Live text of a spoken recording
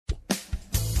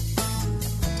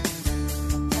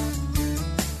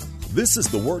This is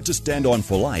the Word to Stand On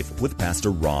for Life with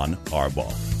Pastor Ron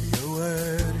Arbaugh. Your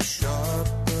word is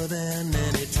sharper than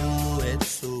any two-edged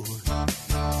sword,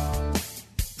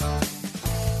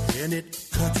 and it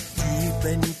cuts deep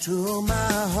into my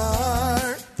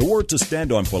heart. The Word to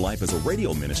Stand On for Life is a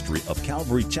radio ministry of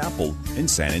Calvary Chapel in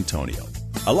San Antonio.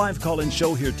 A live call-in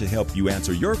show here to help you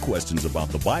answer your questions about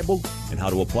the Bible and how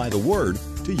to apply the Word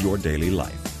to your daily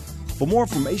life. For more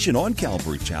information on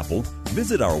Calvary Chapel,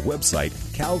 visit our website,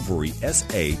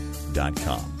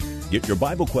 calvarysa.com. Get your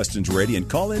Bible questions ready and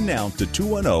call in now to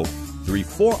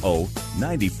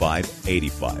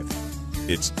 210-340-9585.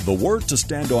 It's The Word to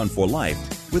Stand On for Life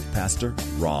with Pastor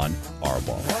Ron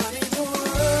Arbaugh.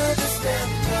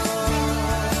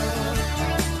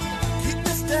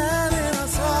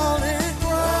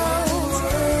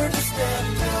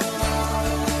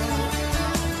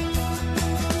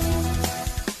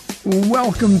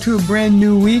 Welcome to a brand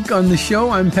new week on the show.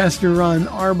 I'm Pastor Ron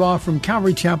Arbaugh from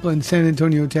Calvary Chapel in San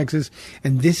Antonio, Texas,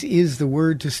 and this is the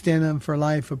Word to Stand On for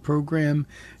Life, a program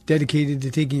dedicated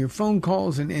to taking your phone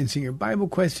calls and answering your Bible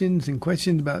questions and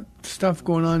questions about stuff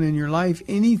going on in your life,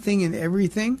 anything and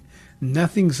everything.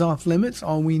 Nothing's off limits.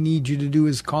 All we need you to do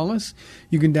is call us.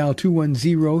 You can dial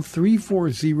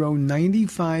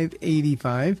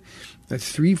 210-340-9585.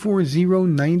 That's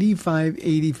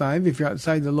 340-9585. If you're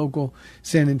outside the local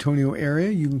San Antonio area,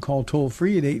 you can call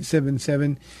toll-free at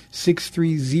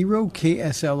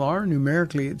 877-630-KSLR.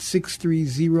 Numerically, it's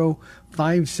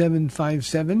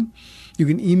 630-5757. You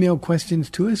can email questions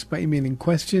to us by emailing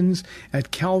questions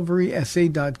at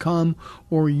calvarysa.com,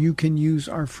 or you can use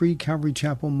our free Calvary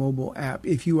Chapel mobile app.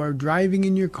 If you are driving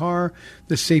in your car,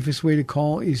 the safest way to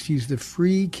call is to use the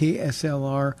free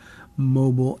KSLR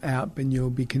mobile app, and you'll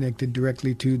be connected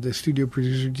directly to the studio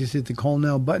producer. Just hit the Call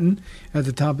Now button at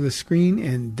the top of the screen,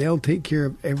 and they'll take care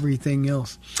of everything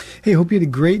else. Hey, hope you had a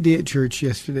great day at church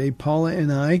yesterday. Paula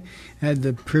and I had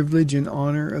the privilege and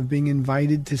honor of being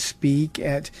invited to speak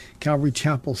at Calvary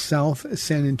Chapel South,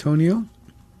 San Antonio.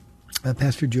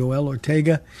 Pastor Joel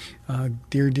Ortega,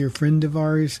 dear friend of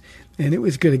ours, and it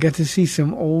was good. I got to see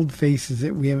some old faces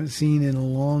that we haven't seen in a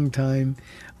long time.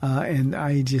 And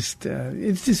I just,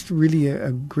 it's just really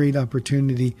a great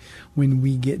opportunity when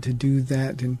we get to do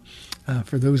that. And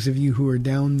for those of you who are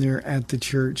down there at the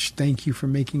church, thank you for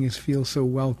making us feel so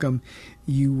welcome.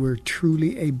 You were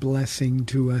truly a blessing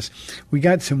to us. We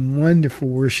got some wonderful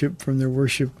worship from their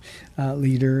worship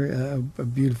leader, a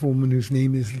beautiful woman whose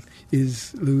name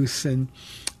is Luce. And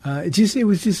it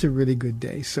was just a really good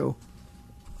day. So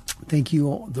thank you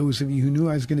all, those of you who knew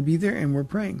I was going to be there, and we're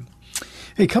praying.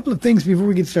 Hey, a couple of things before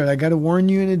we get started. I got to warn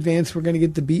you in advance, we're going to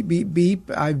get the beep, beep,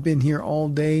 beep. I've been here all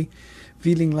day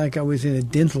feeling like I was in a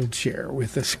dental chair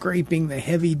with the scraping, the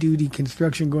heavy-duty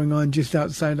construction going on just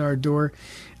outside our door.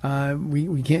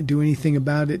 We can't do anything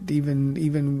about it,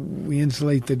 even we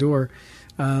insulate the door.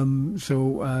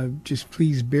 So just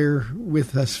please bear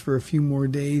with us for a few more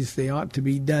days. They ought to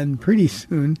be done pretty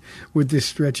soon with this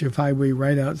stretch of highway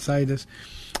right outside us.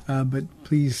 But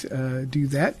please do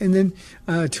that. And then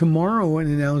tomorrow, an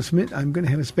announcement. I'm going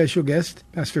to have a special guest.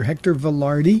 Pastor Hector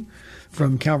Velarde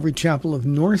from Calvary Chapel of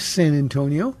North San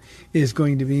Antonio is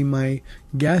going to be my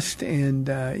guest, and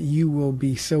you will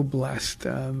be so blessed.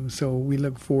 So we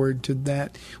look forward to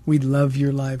that. We love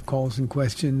your live calls and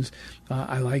questions.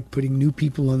 I like putting new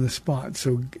people on the spot,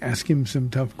 so ask him some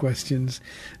tough questions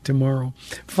tomorrow.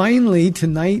 Finally,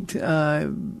 tonight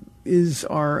is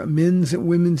our men's,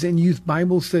 women's, and youth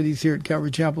Bible studies here at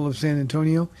Calvary Chapel of San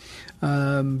Antonio.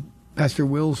 Pastor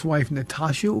Will's wife,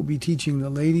 Natasha, will be teaching the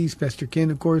ladies. Pastor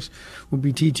Ken, of course, will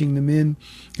be teaching the men.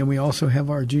 And we also have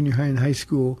our junior high and high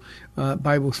school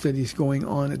Bible studies going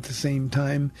on at the same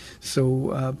time.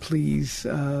 So please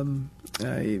come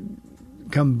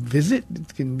visit.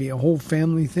 It can be a whole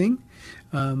family thing.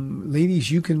 Ladies,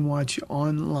 you can watch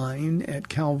online at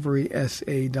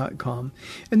calvarysa.com.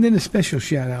 And then a special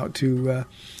shout out to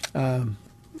a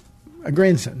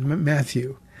grandson,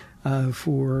 Matthew,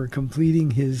 for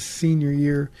completing his senior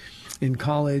year in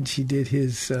college. He did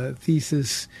his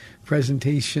thesis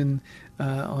presentation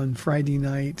on Friday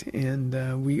night,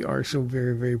 and we are so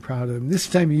very, very proud of him. This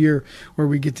time of year where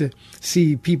we get to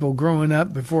see people growing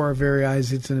up before our very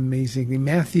eyes, it's an amazing thing.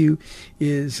 Matthew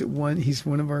he's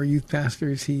one of our youth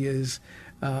pastors. He is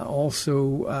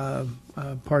also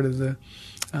part of the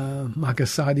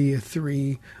Makasadia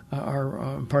 3,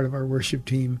 part of our worship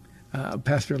team.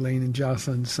 Pastor Lane and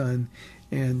Jocelyn's son,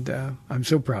 and I'm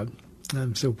so proud.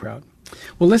 I'm so proud.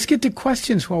 Well, let's get to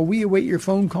questions while we await your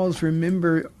phone calls.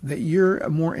 Remember that you're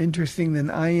more interesting than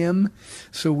I am,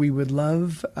 so we would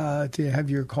love to have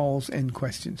your calls and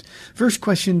questions. First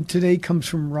question today comes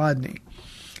from Rodney.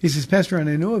 He says, Pastor Ron,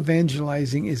 I know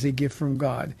evangelizing is a gift from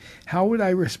God. How would I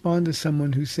respond to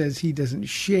someone who says he doesn't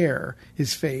share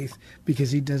his faith because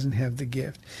he doesn't have the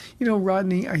gift? You know,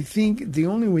 Rodney, I think the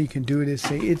only way you can do it is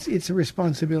say it's a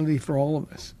responsibility for all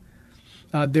of us.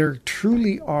 There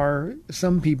truly are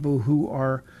some people who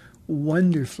are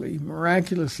wonderfully,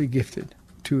 miraculously gifted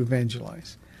to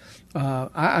evangelize.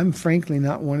 I'm frankly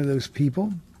not one of those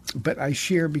people, but I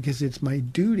share because it's my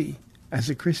duty as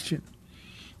a Christian.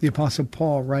 The Apostle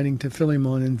Paul, writing to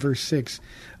Philemon in verse 6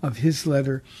 of his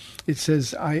letter, it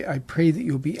says, I pray that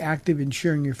you'll be active in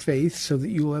sharing your faith so that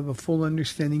you'll have a full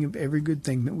understanding of every good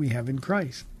thing that we have in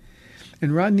Christ.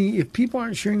 And Rodney, if people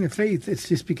aren't sharing their faith, it's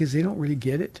just because they don't really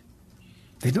get it.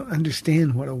 They don't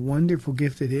understand what a wonderful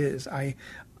gift it is. I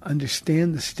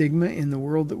understand the stigma in the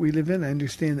world that we live in. I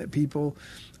understand that people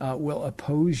will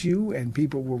oppose you and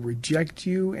people will reject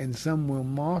you and some will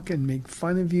mock and make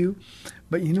fun of you.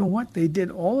 But you know what? They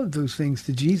did all of those things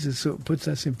to Jesus, so it puts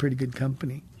us in pretty good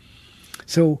company.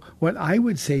 So what I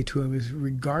would say to him is,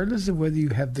 regardless of whether you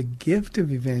have the gift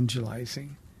of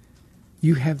evangelizing,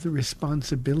 you have the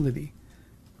responsibility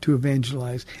to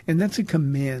evangelize. And that's a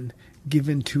command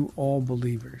given to all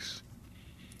believers.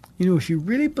 You know, if you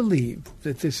really believe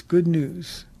that this good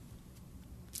news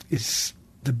is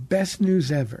the best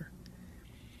news ever,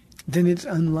 then it's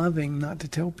unloving not to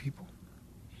tell people.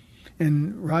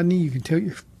 And Rodney, you can tell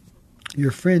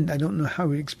your friend, I don't know how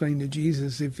he explained to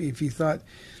Jesus if he thought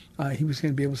he was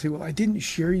going to be able to say, well, I didn't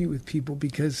share you with people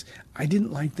because I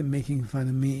didn't like them making fun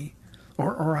of me,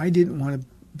 or I didn't want to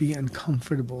be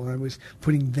uncomfortable. I was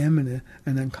putting them in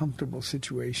an uncomfortable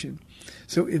situation.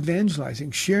 So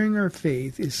evangelizing, sharing our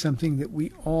faith, is something that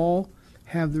we all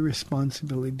have the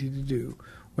responsibility to do,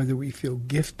 whether we feel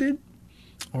gifted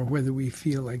or whether we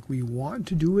feel like we want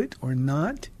to do it or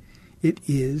not. It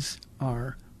is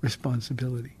our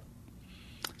responsibility.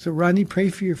 So Rodney, pray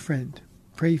for your friend.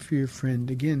 Pray for your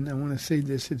friend. Again, I want to say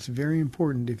this. It's very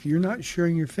important. If you're not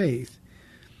sharing your faith,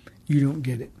 you don't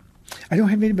get it. I don't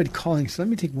have anybody calling, so let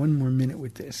me take one more minute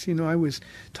with this. You know, I was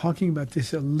talking about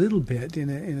this a little bit in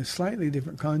a slightly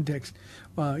different context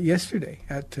yesterday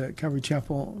at Calvary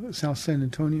Chapel, South San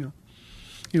Antonio.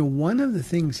 You know, one of the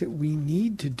things that we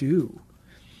need to do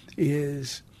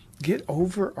is get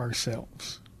over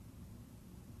ourselves.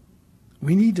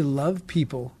 We need to love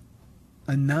people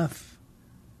enough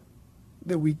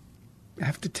that we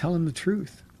have to tell them the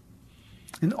truth.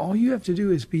 And all you have to do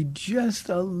is be just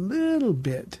a little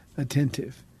bit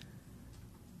attentive.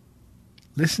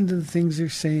 Listen to the things they're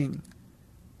saying.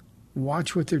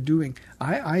 Watch what they're doing.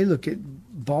 I look at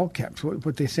ball caps,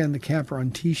 what they say on the cap or on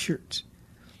T-shirts.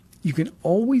 You can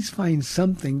always find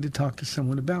something to talk to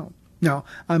someone about. Now,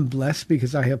 I'm blessed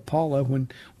because I have Paula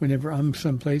whenever I'm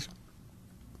someplace.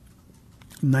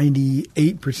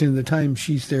 98% of the time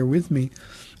she's there with me,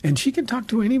 and she can talk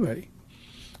to anybody.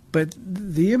 But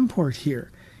the import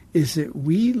here is that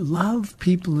we love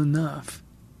people enough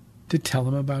to tell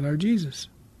them about our Jesus.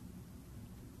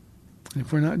 And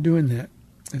if we're not doing that,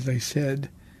 as I said,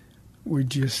 we're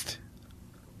just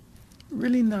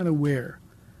really not aware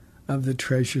of the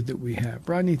treasure that we have.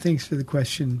 Rodney, thanks for the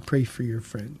question. Pray for your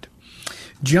friend.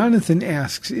 Jonathan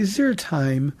asks, is there a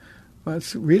time, well,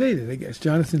 it's related, I guess.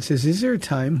 Jonathan says, is there a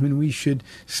time when we should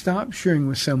stop sharing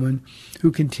with someone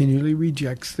who continually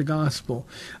rejects the gospel?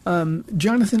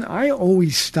 Jonathan, I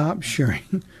always stop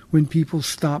sharing when people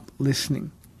stop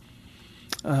listening.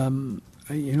 I'm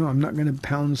not going to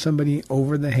pound somebody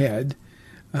over the head.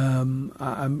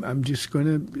 I'm just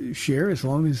going to share as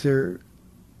long as their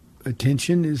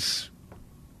attention is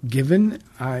given.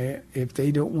 If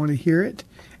they don't want to hear it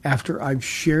after I've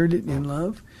shared it in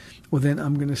love, well, then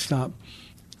I'm going to stop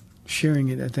sharing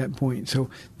it at that point. So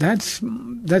that's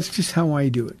just how I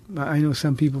do it. I know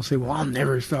some people say, well, I'll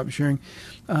never stop sharing.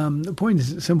 The point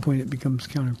is, at some point, it becomes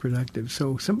counterproductive.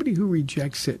 So somebody who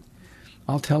rejects it,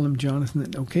 I'll tell them, Jonathan,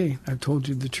 that, okay, I've told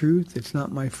you the truth. It's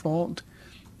not my fault.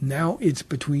 Now it's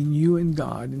between you and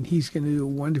God, and he's going to do a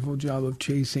wonderful job of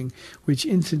chasing, which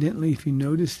incidentally, if you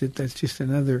noticed it, that's just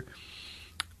another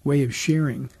way of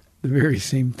sharing the very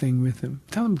same thing with him.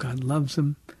 Tell him God loves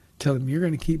him. Tell them you're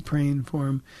going to keep praying for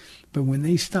them. But when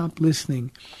they stop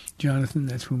listening, Jonathan,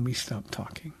 that's when we stop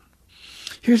talking.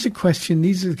 Here's a question.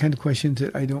 These are the kind of questions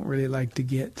that I don't really like to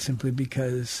get simply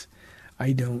because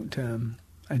I don't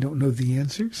know the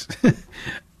answers.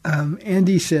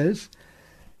 Andy says,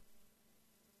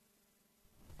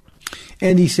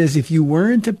 if you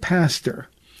weren't a pastor,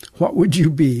 what would you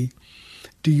be?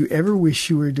 Do you ever wish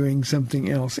you were doing something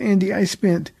else? Andy, I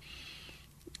spent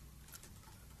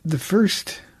the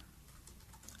first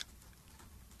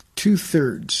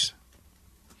 2/3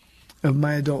 of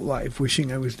my adult life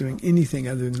wishing I was doing anything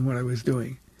other than what I was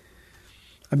doing.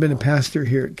 I've been a pastor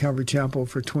here at Calvary Chapel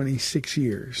for 26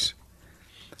 years,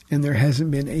 and there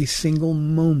hasn't been a single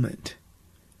moment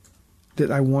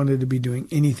that I wanted to be doing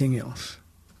anything else.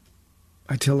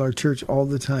 I tell our church all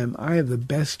the time, I have the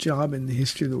best job in the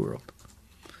history of the world.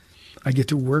 I get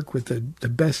to work with the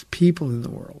best people in the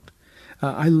world.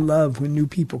 I love when new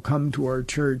people come to our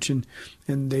church and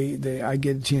I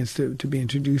get a chance to be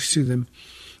introduced to them.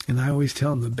 And I always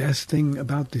tell them the best thing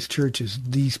about this church is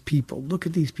these people. Look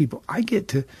at these people. I get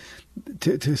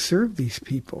to serve these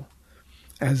people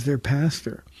as their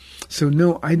pastor. So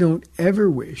no, I don't ever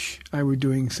wish I were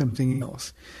doing something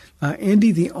else.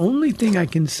 Andy, the only thing I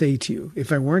can say to you,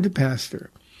 if I weren't a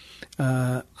pastor,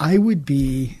 I would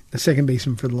be a second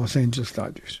baseman for the Los Angeles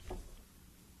Dodgers.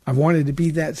 I've wanted to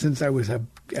be that since I was a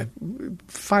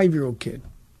 5-year-old kid.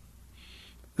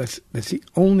 That's the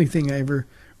only thing I ever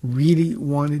really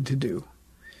wanted to do.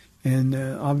 And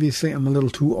obviously I'm a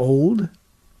little too old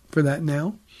for that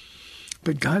now.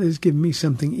 But God has given me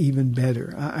something even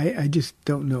better. I just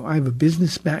don't know. I have a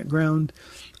business background,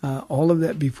 all of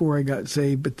that before I got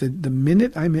saved. But the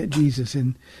minute I met Jesus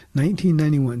in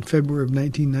 1991, February of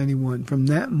 1991, from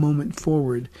that moment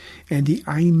forward, Andy,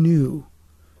 I knew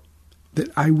that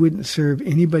I wouldn't serve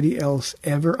anybody else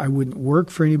ever. I wouldn't work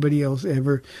for anybody else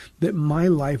ever. That my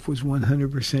life was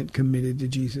 100% committed to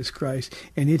Jesus Christ.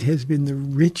 And it has been the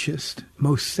richest,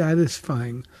 most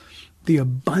satisfying, the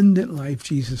abundant life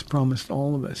Jesus promised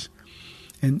all of us.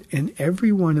 And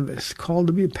every one of us, called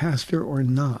to be a pastor or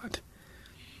not,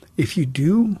 if you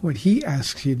do what he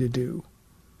asks you to do,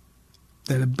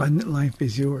 that abundant life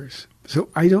is yours. So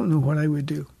I don't know what I would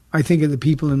do. I think of the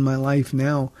people in my life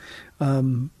now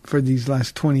for these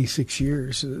last 26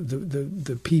 years,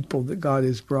 the people that God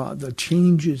has brought, the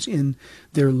changes in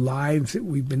their lives that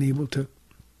we've been able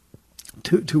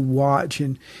to watch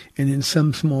and in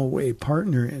some small way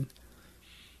partner in.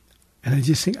 And I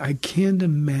just think I can't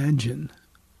imagine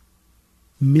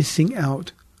missing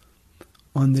out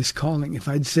on this calling. If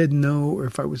I'd said no, or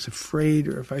if I was afraid,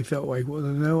 or if I felt like, well,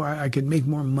 no, I could make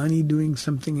more money doing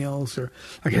something else, or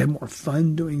I could have more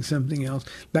fun doing something else.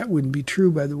 That wouldn't be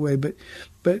true, by the way.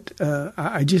 But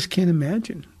I just can't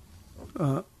imagine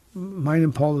mine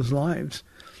and Paula's lives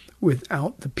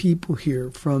without the people here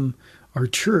from our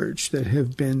church that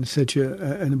have been such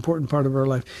an important part of our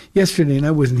life. Yesterday, and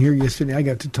I wasn't here yesterday, I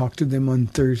got to talk to them on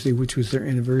Thursday, which was their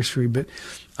anniversary, but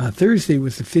Thursday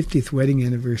was the 50th wedding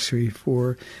anniversary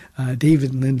for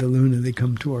David and Linda Luna. They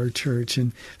come to our church,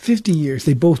 and 50 years.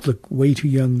 They both look way too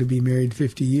young to be married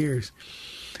 50 years.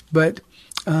 But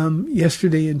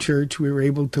yesterday in church, we were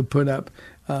able to put up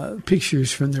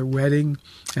pictures from their wedding,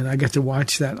 and I got to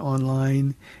watch that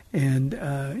online. And,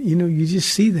 you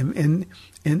just see them.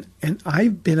 And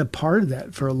I've been a part of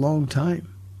that for a long time.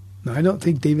 Now, I don't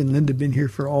think David and Linda have been here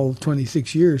for all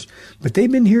 26 years, but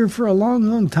they've been here for a long,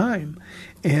 long time.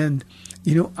 And,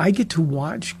 I get to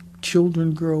watch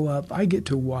children grow up. I get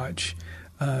to watch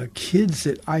kids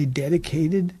that I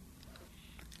dedicated.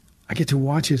 I get to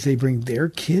watch as they bring their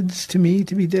kids to me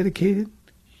to be dedicated.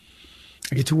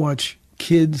 I get to watch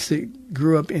kids that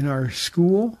grew up in our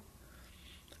school.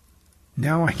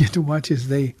 Now I get to watch as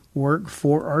they work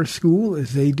for our school,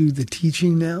 as they do the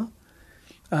teaching now.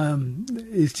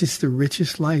 It's just the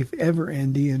richest life ever,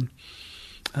 Andy. And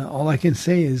all I can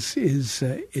say is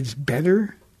it's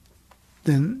better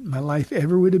than my life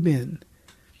ever would have been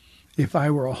if I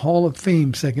were a Hall of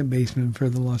Fame second baseman for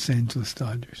the Los Angeles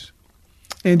Dodgers.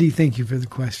 Andy, thank you for the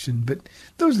question. But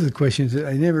those are the questions that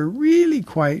I never really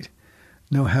quite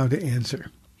know how to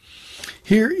answer.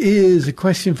 Here is a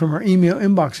question from our email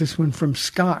inbox, this one from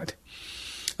Scott.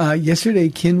 Yesterday,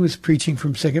 Ken was preaching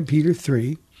from 2 Peter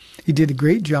 3. He did a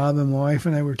great job, and my wife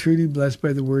and I were truly blessed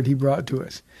by the word he brought to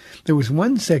us. There was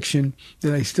one section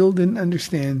that I still didn't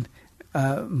understand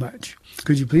much.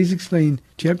 Could you please explain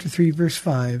chapter 3, verse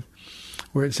 5,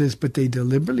 where it says, "But they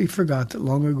deliberately forgot that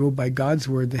long ago by God's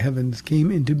word the heavens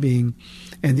came into being,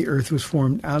 and the earth was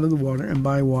formed out of the water and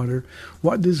by water."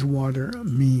 What does water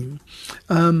mean?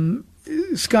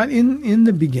 Scott, in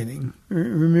the beginning,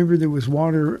 remember there was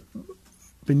water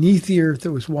beneath the earth,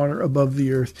 there was water above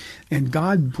the earth, and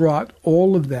God brought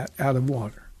all of that out of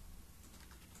water.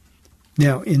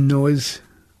 Now, in Noah's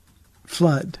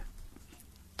flood,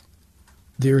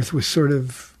 the earth was sort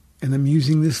of, and I'm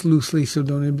using this loosely, so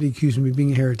don't anybody accuse me of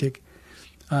being a heretic,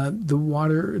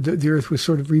 the earth was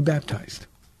sort of rebaptized.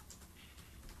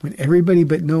 When everybody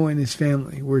but Noah and his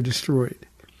family were destroyed,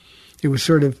 it was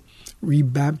sort of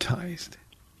rebaptized.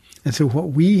 And so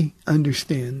what we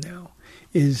understand now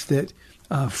is that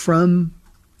from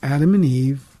Adam and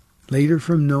Eve, later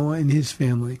from Noah and his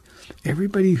family.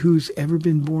 Everybody who's ever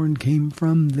been born came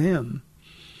from them.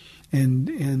 And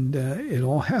it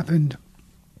all happened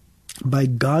by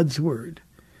God's word.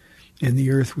 And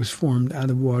the earth was formed out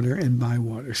of water and by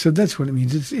water. So that's what it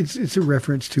means. It's a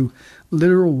reference to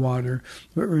literal water.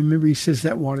 But remember, he says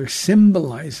that water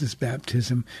symbolizes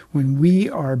baptism. When we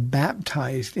are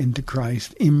baptized into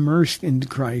Christ, immersed into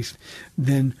Christ,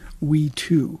 then we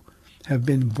too have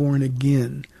been born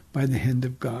again by the hand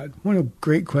of God. What a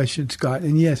great question, Scott.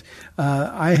 And yes,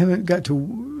 I haven't got to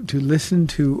listen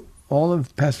to all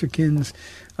of Pastor Ken's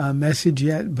message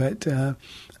yet, but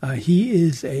he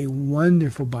is a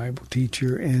wonderful Bible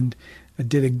teacher and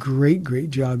did a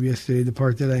great job yesterday, the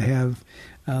part that I have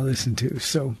listened to.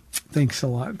 So thanks a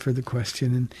lot for the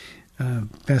question.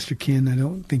 And Pastor Ken, I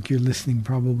don't think you're listening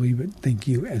probably, but thank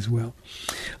you as well.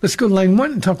 Let's go to line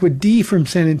 1 and talk with Dee from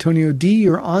San Antonio. Dee,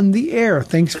 you're on the air.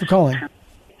 Thanks for calling.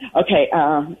 Okay,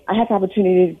 I had the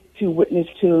opportunity to witness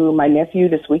to my nephew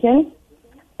this weekend.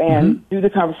 And through the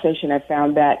conversation, I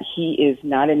found that he is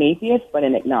not an atheist, but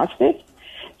an agnostic.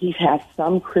 He's had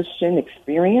some Christian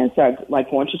experience, like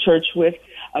going to church with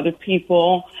other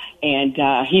people. And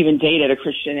he even dated a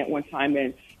Christian at one time.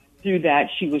 And through that,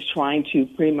 she was trying to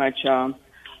pretty much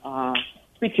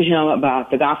speak to him about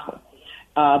the gospel.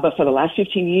 But for the last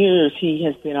 15 years, he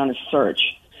has been on a search.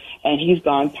 And he's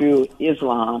gone through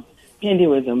Islam,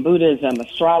 Hinduism, Buddhism,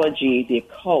 astrology, the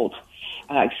occult,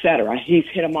 etc. He's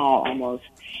hit them all almost.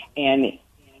 And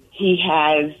he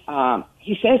has,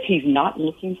 he says he's not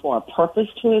looking for a purpose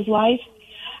to his life.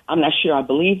 I'm not sure I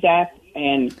believe that.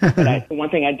 And but one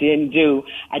thing I didn't do,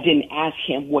 I didn't ask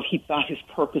him what he thought his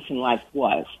purpose in life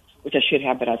was, which I should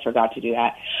have, but I forgot to do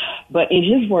that. But in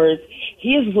his words,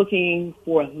 he is looking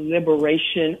for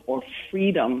liberation or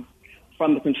freedom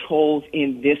from the controls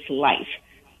in this life,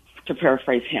 to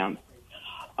paraphrase him.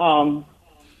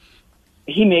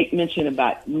 He mentioned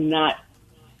about not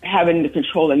having the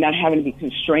control and not having to be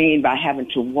constrained by having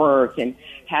to work and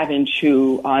having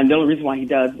to, the only reason why he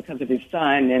does because of his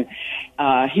son,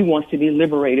 and he wants to be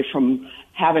liberated from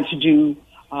having to do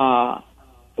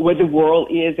what the world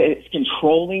is, it's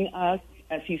controlling us,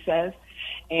 as he says.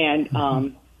 And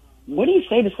what do you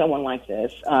say to someone like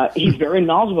this? He's very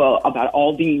knowledgeable about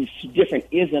all these different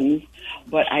isms,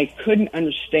 but I couldn't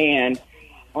understand,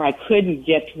 or I couldn't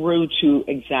get through to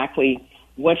exactly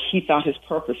what he thought his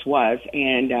purpose was.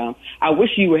 And I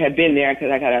wish you had been there,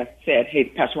 because I could have said, hey,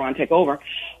 Pastor Ron, take over.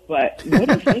 But what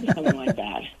do you say to someone like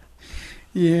that?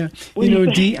 Yeah.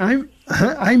 Dee,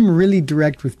 I'm really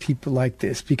direct with people like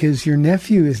this, because your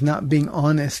nephew is not being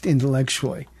honest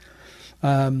intellectually.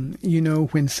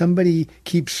 When somebody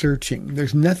keeps searching,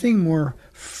 there's nothing more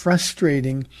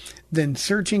frustrating than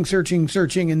searching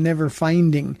and never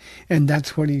finding. And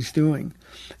that's what he's doing.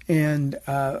 And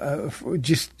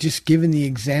just given the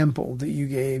example that you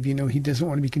gave, he doesn't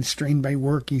want to be constrained by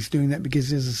work. He's doing that because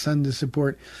he has a son to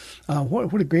support.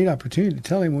 What a great opportunity to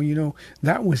tell him,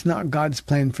 that was not God's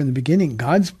plan from the beginning.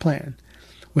 God's plan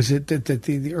was that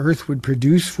the earth would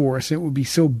produce for us. It would be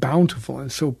so bountiful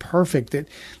and so perfect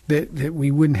that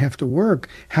we wouldn't have to work.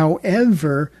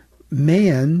 However,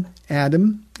 man,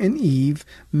 Adam and Eve,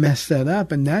 messed that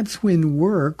up. And that's when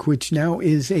work, which now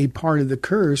is a part of the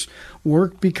curse,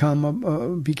 work became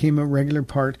a regular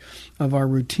part of our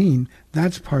routine.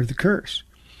 That's part of the curse.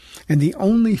 And the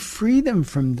only freedom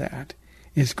from that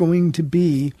is going to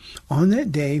be on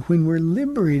that day when we're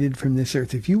liberated from this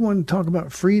earth. If you want to talk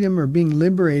about freedom or being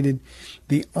liberated,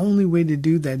 the only way to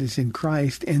do that is in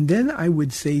Christ. And then I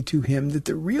would say to him that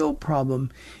the real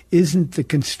problem isn't the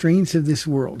constraints of this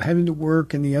world, having to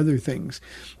work and the other things.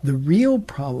 The real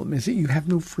problem is that you have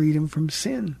no freedom from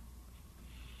sin.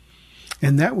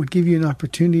 And that would give you an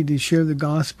opportunity to share the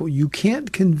gospel. You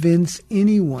can't convince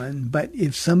anyone, but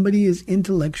if somebody is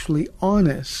intellectually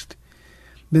honest,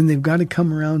 then they've got to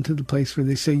come around to the place where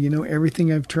they say,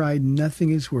 everything I've tried,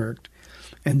 nothing has worked.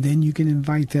 And then you can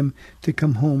invite them to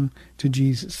come home to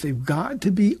Jesus. They've got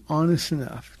to be honest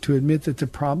enough to admit that the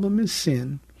problem is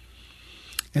sin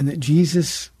and that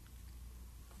Jesus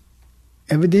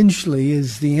evidentially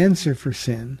is the answer for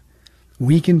sin.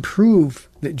 We can prove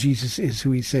that Jesus is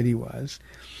who he said he was.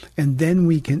 And then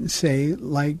we can say,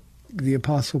 like the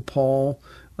Apostle Paul,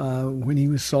 when he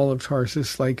was Saul of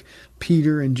Tarsus, like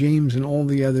Peter and James and all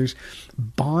the others,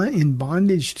 in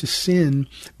bondage to sin,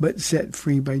 but set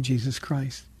free by Jesus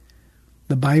Christ.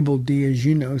 The Bible, Dee, as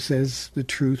you know, says the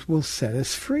truth will set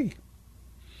us free.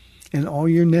 And all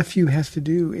your nephew has to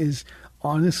do is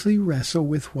honestly wrestle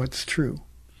with what's true.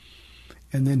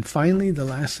 And then finally, the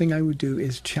last thing I would do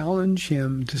is challenge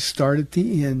him to start at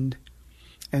the end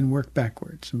and work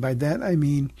backwards. And by that I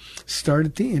mean start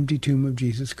at the empty tomb of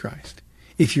Jesus Christ.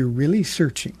 If you're really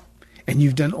searching, and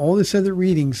you've done all this other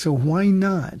reading, so why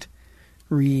not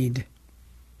read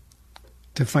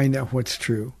to find out what's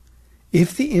true?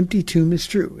 If the empty tomb is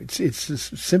true, it's the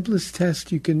simplest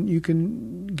test you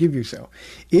can give yourself.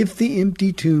 If the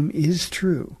empty tomb is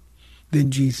true, then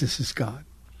Jesus is God.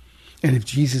 And if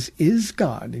Jesus is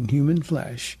God in human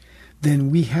flesh,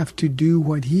 then we have to do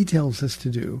what he tells us to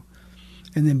do,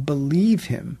 and then believe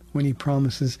him when he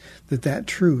promises that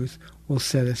truth will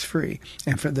set us free.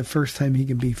 And for the first time he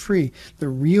can be free. The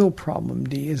real problem,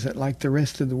 D, is that like the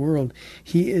rest of the world,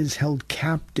 he is held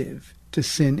captive to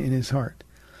sin in his heart.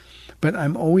 But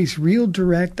I'm always real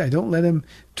direct. I don't let him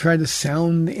try to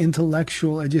sound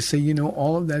intellectual. I just say,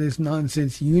 all of that is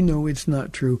nonsense. It's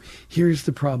not true. Here's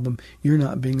the problem. You're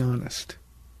not being honest.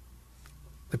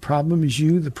 The problem is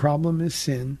you. The problem is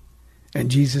sin.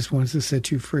 And Jesus wants to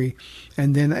set you free.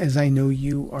 And then, as I know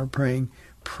you are praying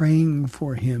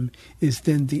for him is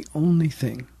then the only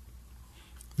thing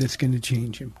that's going to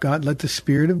change him. God, let the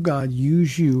Spirit of God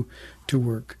use you to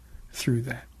work through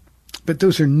that. But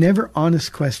those are never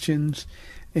honest questions.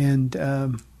 And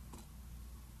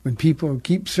when people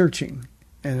keep searching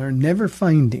and are never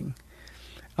finding,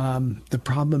 the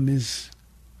problem is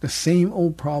the same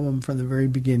old problem from the very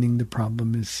beginning. The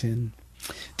problem is sin.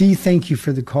 Dee, thank you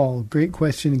for the call. Great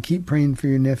question, and keep praying for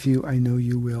your nephew. I know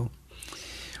you will.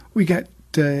 We got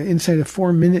inside of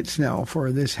 4 minutes now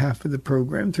for this half of the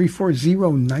program.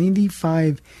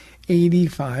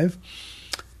 340-9585.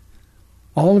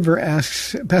 Oliver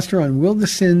asks, Pastor Ron, will the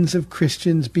sins of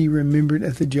Christians be remembered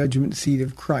at the judgment seat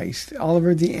of Christ?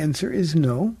 Oliver, the answer is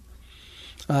no.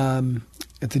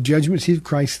 At the judgment seat of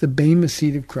Christ, the Bema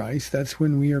seat of Christ, that's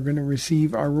when we are going to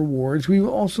receive our rewards. We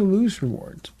will also lose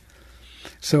rewards.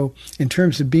 So in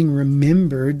terms of being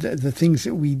remembered, the things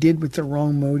that we did with the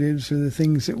wrong motives or the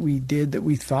things that we did that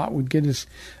we thought would get us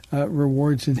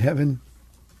rewards in heaven,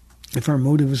 if our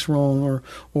motive is wrong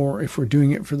or if we're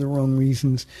doing it for the wrong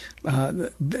reasons,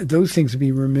 those things will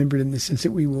be remembered in the sense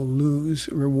that we will lose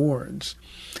rewards.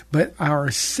 But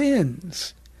our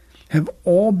sins have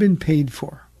all been paid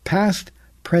for. Past,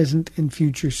 present, and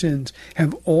future sins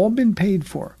have all been paid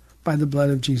for by the blood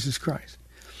of Jesus Christ.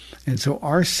 And so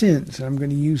our sins, and I'm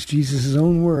going to use Jesus'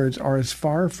 own words, are as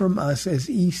far from us as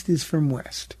east is from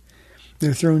west.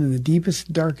 They're thrown in the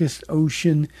deepest, darkest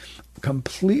ocean,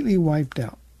 completely wiped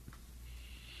out.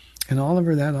 And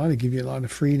Oliver, that ought to give you a lot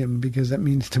of freedom, because that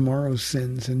means tomorrow's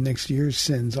sins and next year's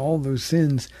sins, all those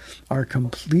sins are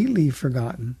completely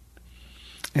forgotten,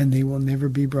 and they will never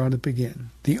be brought up again.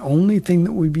 The only thing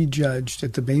that will be judged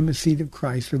at the Bema seat of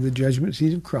Christ, or the judgment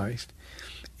seat of Christ,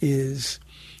 is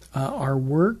our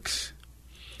works,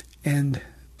 and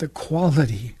the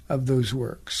quality of those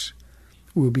works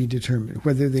will be determined,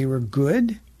 whether they were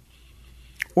good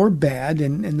or bad,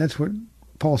 and that's what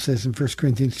Paul says in 1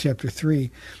 Corinthians chapter 3.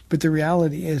 But the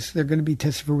reality is they're going to be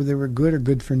tested for whether they were good or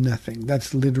good for nothing.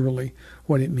 That's literally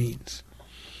what it means.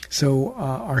 So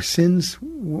our sins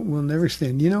will never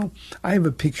stand. I have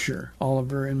a picture,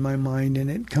 Oliver, in my mind, and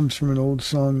it comes from an old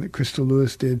song that Crystal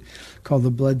Lewis did called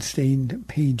The Bloodstained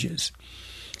Pages.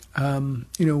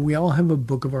 We all have a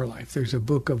book of our life. There's a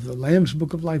book of the Lamb's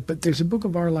Book of Life, but there's a book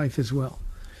of our life as well.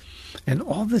 And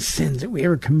all the sins that we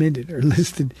ever committed are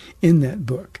listed in that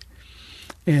book.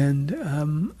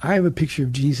 And I have a picture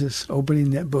of Jesus opening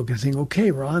that book and saying,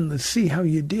 okay, Ron, let's see how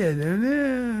you did.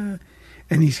 And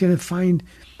he's going to find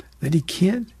that he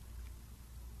can't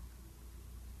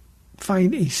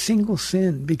find a single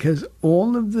sin, because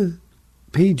all of the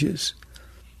pages,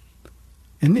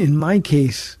 and in my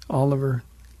case, Oliver,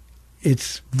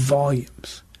 it's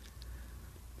volumes,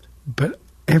 but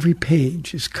every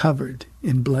page is covered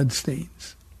in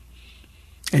bloodstains.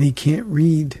 And he can't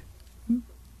read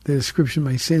the description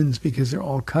of my sins because they're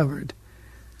all covered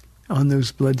on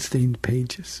those bloodstained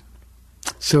pages.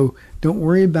 So don't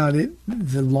worry about it.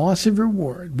 The loss of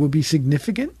reward will be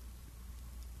significant.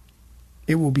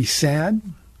 It will be sad.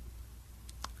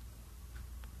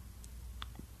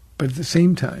 But at the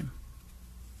same time,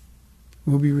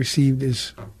 we'll be received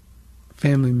as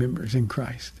family members in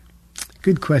Christ.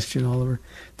 Good question, Oliver.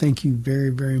 Thank you very,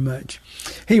 very much.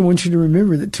 Hey, I want you to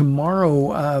remember that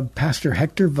tomorrow, Pastor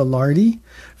Hector Velarde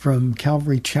from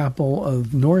Calvary Chapel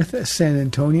of North San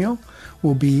Antonio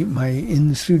will be my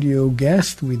in-studio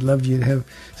guest. We'd love you to have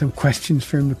some questions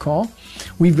for him to call.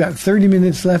 We've got 30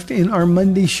 minutes left in our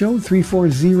Monday show,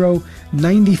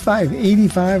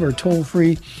 340-9585 or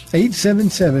toll-free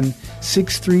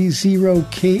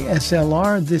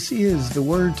 877-630-KSLR. This is The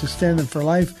Word to Stand Up for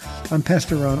Life. I'm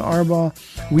Pastor Ron Arbaugh.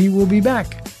 We will be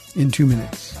back in 2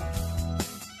 minutes.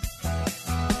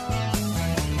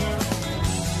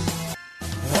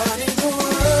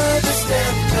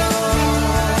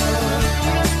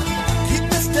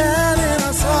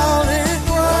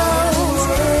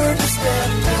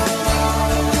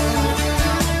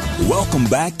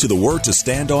 back to the Word to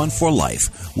Stand On for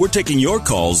Life. We're taking your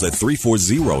calls at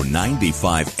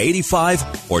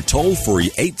 340-9585 or toll free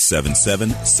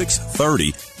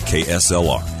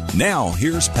 877-630-KSLR. Now,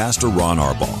 here's Pastor Ron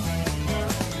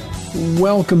Arbaugh.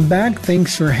 Welcome back.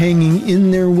 Thanks for hanging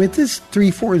in there with us.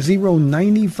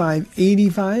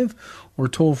 340-9585 or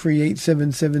toll free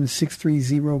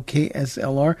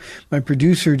 877-630-KSLR. My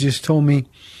producer just told me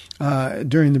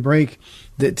during the break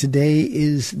that today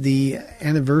is the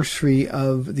anniversary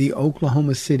of the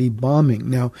Oklahoma City bombing.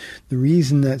 Now, the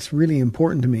reason that's really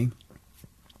important to me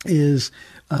is,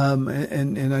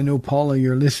 and I know, Paula,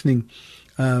 you're listening,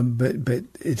 but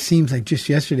it seems like just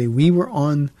yesterday we were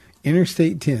on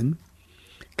Interstate 10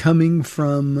 coming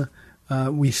from,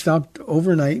 we stopped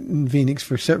overnight in Phoenix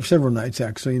for several nights,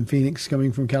 actually, in Phoenix,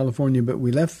 coming from California, but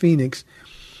we left Phoenix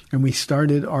and we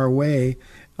started our way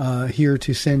here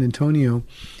to San Antonio.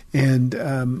 And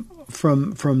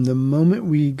from the moment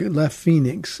we left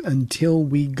Phoenix until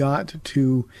we got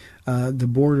to the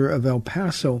border of El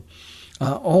Paso,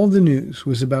 all the news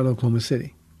was about Oklahoma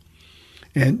City.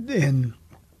 And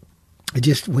I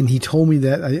just, when he told me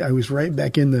that, I was right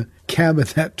back in the cab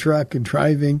of that truck and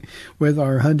driving with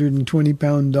our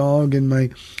 120-pound dog and my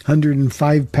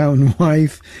 105-pound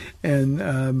wife.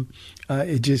 And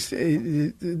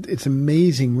it's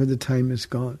amazing where the time has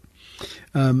gone.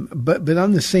 But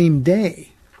on the same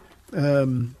day,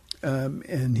 and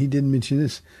he didn't mention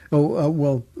this.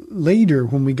 Well, later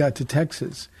when we got to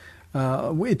Texas,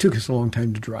 it took us a long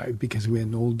time to drive because we had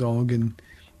an old dog and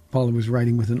Paula was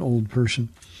riding with an old person.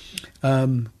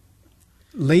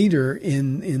 Later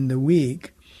in the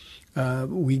week,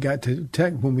 when we got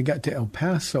to El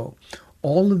Paso,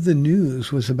 all of the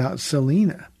news was about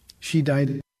Selena. She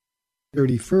died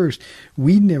 31st.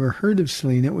 We'd never heard of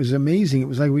Selena. It was amazing. It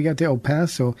was like we got to El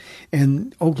Paso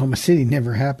and Oklahoma City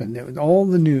never happened. It was all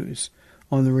the news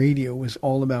on the radio was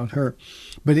all about her.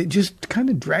 But it just kind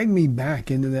of dragged me back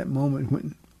into that moment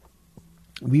when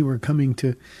we were coming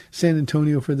to San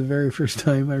Antonio for the very first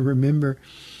time. I remember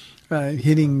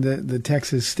hitting the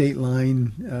Texas state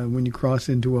line when you cross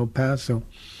into El Paso.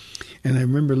 And I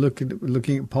remember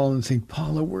looking at Paula and saying,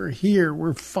 Paula, we're here.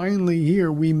 We're finally here.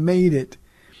 We made it.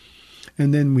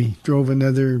 And then we drove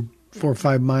another 4 or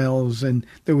 5 miles, and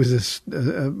there was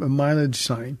a mileage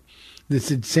sign that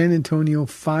said San Antonio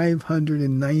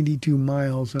 592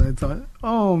 miles. And I thought,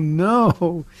 oh,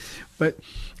 no. But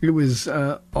it was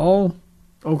all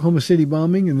Oklahoma City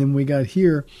bombing, and then we got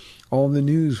here. All the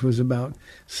news was about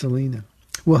Selena.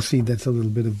 Well, see, that's a little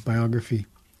bit of biography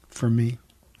for me.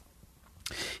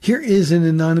 Here is an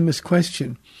anonymous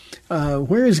question.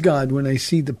 Where is God when I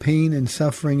see the pain and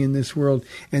suffering in this world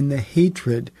and the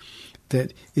hatred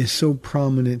that is so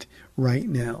prominent right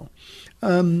now?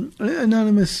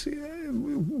 Anonymous,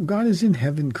 God is in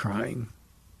heaven crying.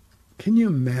 Can you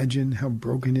imagine how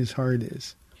broken his heart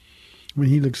is when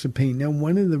he looks at pain? Now,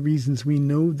 one of the reasons we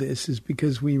know this is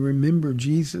because we remember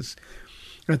Jesus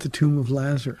at the tomb of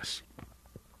Lazarus,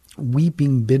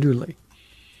 weeping bitterly.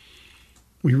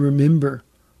 We remember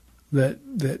that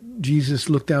Jesus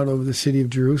looked out over the city of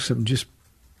Jerusalem just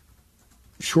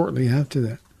shortly after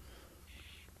that.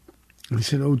 And he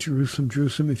said, "Oh, Jerusalem,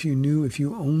 Jerusalem, if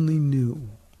you only knew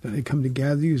that I come to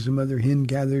gather you as a mother hen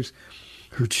gathers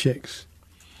her chicks."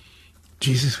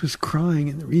 Jesus was crying,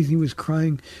 and the reason he was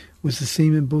crying was the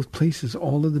same in both places.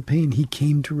 All of the pain. He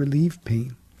came to relieve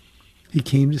pain. He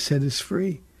came to set us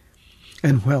free.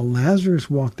 And while Lazarus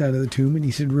walked out of the tomb and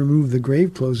he said, "Remove the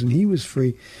grave clothes," and he was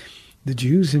free, the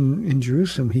Jews in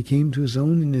Jerusalem, he came to his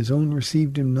own, and his own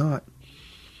received him not.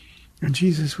 And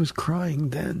Jesus was crying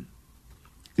then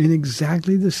in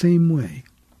exactly the same way,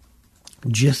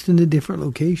 just in a different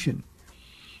location.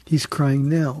 He's crying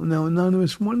now. Now,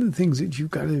 Anonymous, one of the things that you've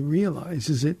got to realize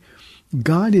is that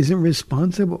God isn't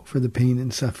responsible for the pain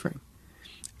and suffering,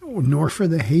 nor for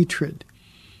the hatred,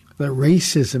 the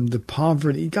racism, the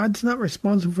poverty. God's not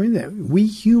responsible for any of that. We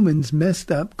humans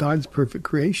messed up God's perfect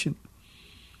creation.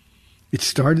 It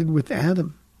started with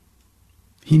Adam.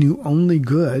 He knew only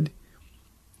good,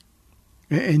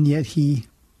 and yet he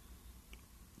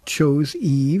chose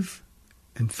Eve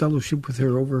and fellowship with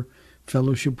her over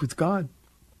fellowship with God.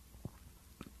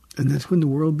 And that's when the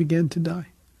world began to die.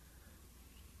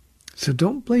 So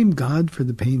don't blame God for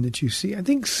the pain that you see. I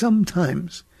think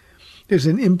sometimes there's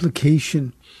an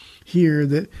implication here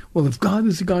that, well, if God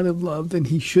is a God of love, then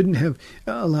he shouldn't have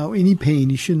allow any pain,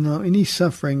 he shouldn't allow any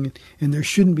suffering, and there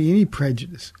shouldn't be any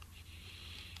prejudice.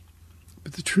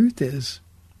 But the truth is,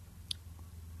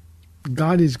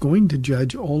 God is going to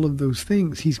judge all of those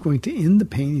things. He's going to end the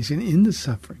pain. He's going to end the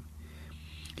suffering.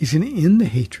 He's going to end the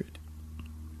hatred.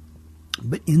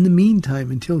 But in the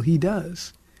meantime, until he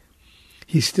does,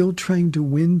 He's still trying to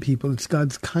win people. It's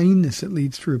God's kindness that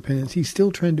leads to repentance. He's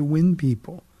still trying to win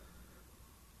people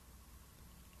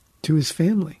to his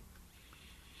family.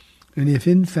 And if,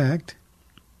 in fact,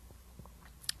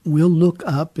 we'll look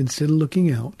up instead of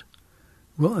looking out,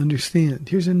 we'll understand.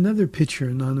 Here's another picture,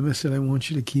 Anonymous, that I want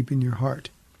you to keep in your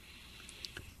heart.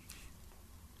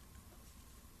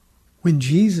 When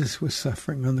Jesus was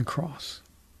suffering on the cross,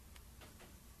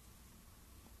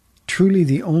 truly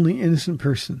the only innocent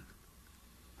person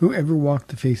who ever walked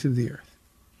the face of the earth,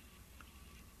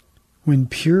 when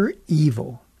pure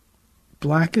evil,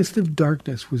 blackest of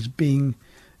darkness, was being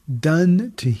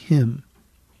done to him,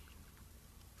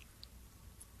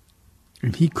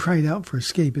 and he cried out for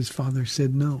escape, his Father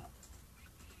said no.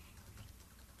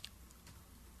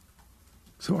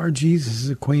 So our Jesus is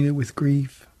acquainted with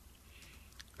grief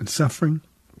and suffering.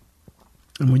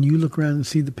 And when you look around and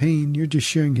see the pain, you're just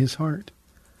sharing his heart.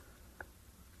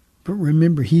 But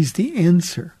remember, he's the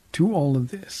answer to all of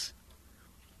this.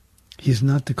 He's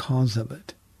not the cause of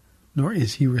it, nor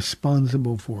is he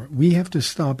responsible for it. We have to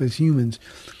stop as humans.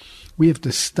 We have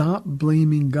to stop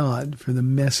blaming God for the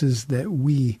messes that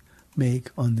we make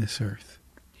on this earth.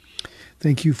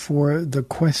 Thank you for the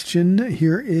question.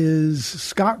 Here is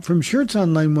Scott from Shirts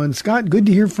on line 1. Scott, good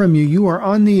to hear from you. You are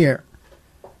on the air.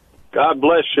 God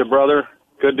bless you, brother.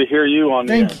 Good to hear you on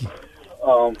the air. Thank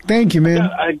you. Thank you, man.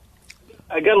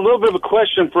 I got a little bit of a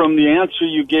question from the answer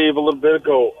you gave a little bit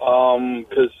ago,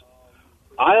 because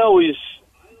I always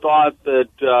thought that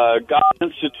God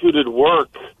instituted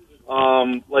work,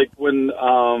 like when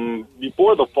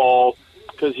before the fall,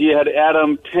 because he had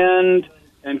Adam tend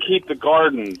and keep the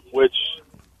garden, which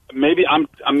maybe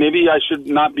I should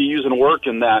not be using work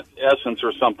in that essence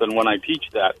or something when I teach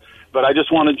that. But I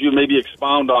just wanted you to maybe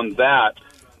expound on that,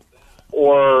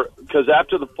 or because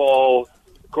after the fall,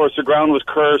 of course, the ground was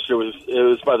cursed. It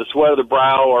was by the sweat of the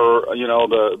brow, or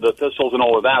the thistles and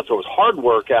all of that. So it was hard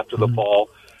work after the fall.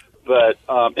 But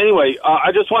anyway,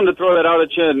 I just wanted to throw that out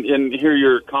at you and hear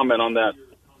your comment on that.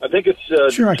 I think it's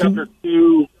chapter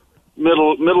 2,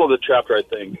 middle of the chapter, I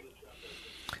think.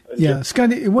 Yeah,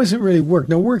 Scott, it wasn't really work.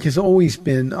 Now, work has always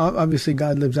been, obviously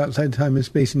God lives outside time and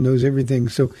space and knows everything.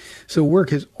 So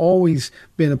work has always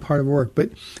been a part of work.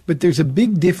 But there's a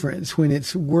big difference when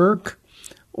it's work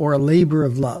or a labor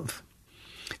of love,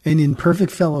 and in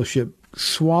perfect fellowship,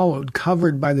 swallowed,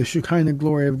 covered by the Shekinah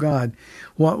glory of God.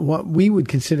 What we would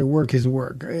consider work is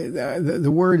work. The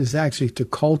word is actually to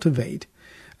cultivate.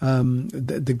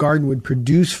 The garden would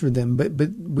produce for them, but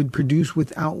would produce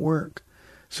without work.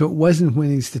 So it wasn't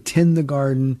when he's to tend the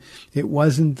garden. It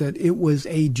wasn't that it was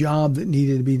a job that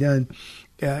needed to be done.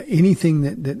 Anything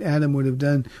that Adam would have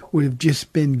done would have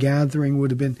just been gathering,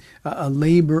 would have been a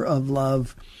labor of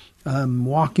love,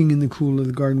 walking in the cool of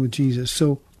the garden with Jesus.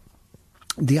 So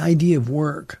the idea of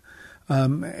work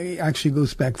actually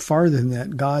goes back farther than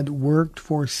that. God worked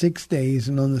for 6 days,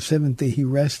 and on the seventh day he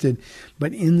rested.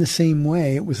 But in the same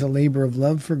way, it was a labor of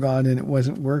love for God, and it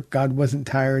wasn't work. God wasn't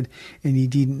tired, and he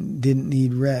didn't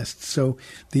need rest. So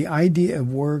the idea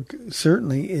of work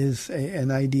certainly is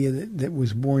an idea that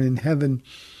was born in heaven,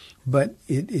 but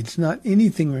it's not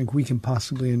anything like we can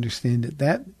possibly understand it.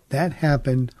 That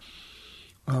happened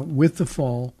with the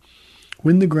fall,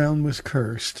 when the ground was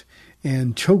cursed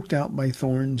and choked out by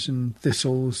thorns and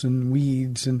thistles and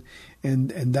weeds, and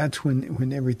that's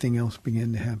when everything else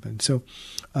began to happen. So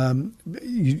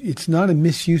it's not a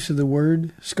misuse of the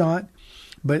word, Scott,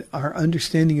 but our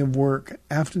understanding of work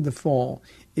after the fall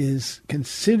is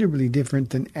considerably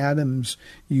different than Adam's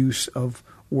use of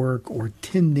work or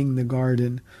tending the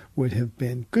garden would have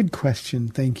been. Good question.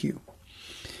 Thank you.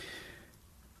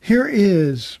 Here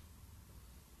is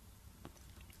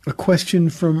a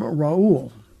question from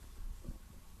Raul.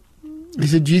 He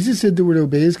said, Jesus said that we're to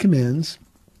obey his commands,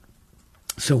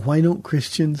 so why don't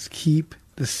Christians keep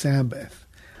the Sabbath?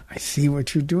 I see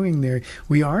what you're doing there.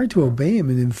 We are to obey him,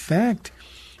 and in fact,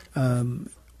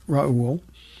 Raul,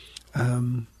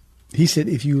 he said,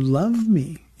 if you love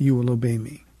me, you will obey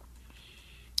me.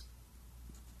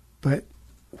 But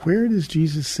where does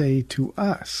Jesus say to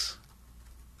us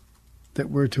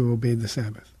that we're to obey the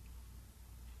Sabbath?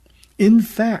 In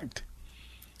fact,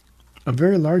 a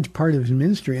very large part of his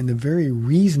ministry, and the very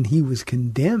reason he was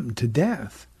condemned to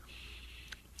death,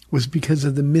 was because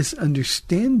of the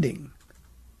misunderstanding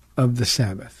of the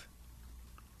Sabbath.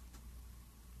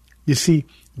 You see,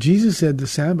 Jesus said the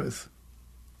Sabbath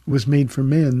was made for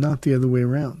man, not the other way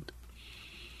around.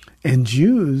 And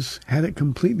Jews had it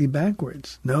completely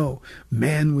backwards. No,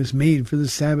 man was made for the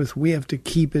Sabbath. We have to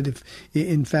keep it. If,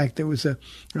 in fact, there was a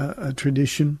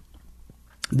tradition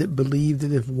that believed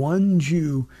that if one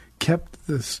Jew kept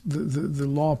the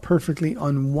law perfectly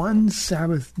on one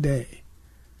Sabbath day,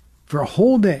 for a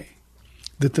whole day,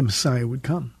 that the Messiah would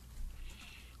come.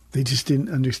 They just didn't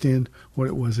understand what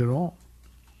it was at all.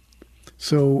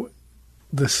 So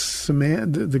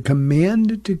the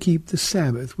command to keep the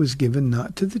Sabbath was given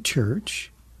not to the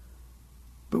church,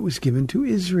 but was given to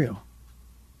Israel.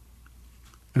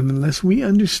 And unless we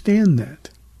understand that,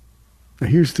 now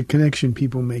here's the connection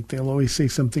people make. They'll always say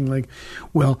something like,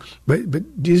 well, but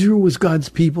Israel was God's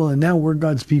people, and now we're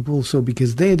God's people, so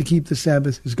because they had to keep the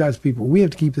Sabbath as God's people, we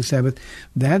have to keep the Sabbath.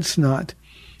 That's not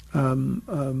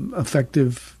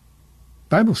effective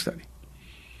Bible study.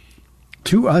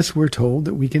 To us, we're told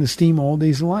that we can esteem all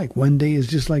days alike. One day is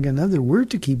just like another. We're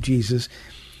to keep Jesus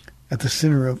at the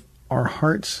center of our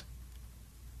hearts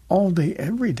all day,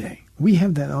 every day. We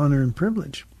have that honor and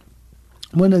privilege.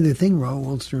 One other thing, Raul,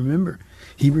 wants to remember.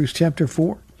 Hebrews chapter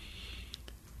 4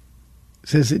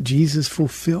 says that Jesus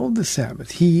fulfilled the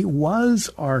Sabbath. He was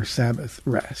our Sabbath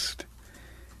rest.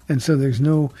 And so there's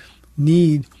no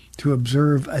need to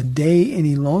observe a day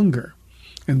any longer.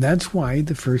 And that's why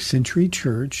the first century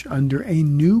church, under a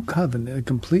new covenant, a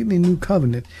completely new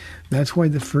covenant, that's why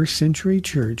the first century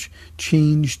church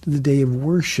changed the day of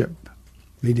worship.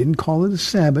 They didn't call it a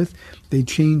Sabbath. They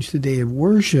changed the day of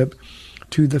worship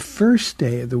to the first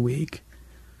day of the week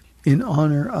in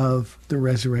honor of the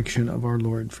resurrection of our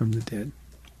Lord from the dead.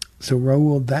 So,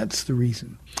 Raul, that's the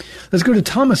reason. Let's go to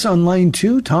Thomas on line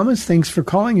 2. Thomas, thanks for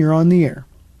calling. You're on the air.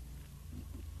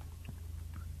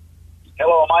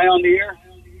 Hello, am I on the air?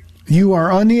 You are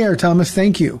on the air, Thomas.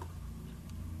 Thank you.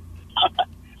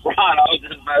 Ron, I was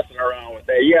just messing around with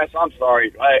that. Yes, I'm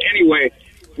sorry. Anyway,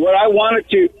 what I wanted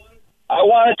to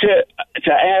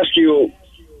ask you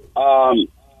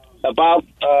about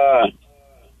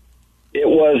it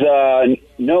was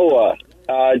Noah.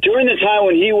 During the time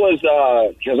when he was,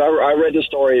 because I read the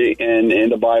story in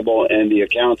the Bible and the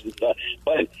accounts and stuff,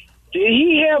 but did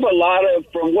he have a lot of,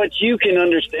 from what you can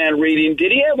understand reading,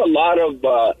 did he have a lot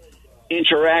of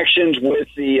interactions with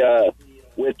the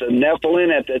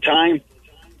Nephilim at the time?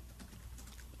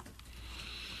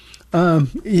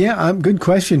 Good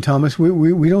question, Thomas.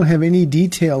 We don't have any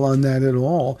detail on that at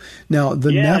all. Now,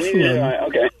 the Nephilim...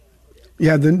 Okay.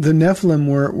 Yeah, the Nephilim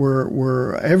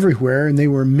were everywhere, and they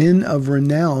were men of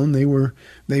renown. They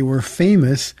were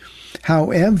famous.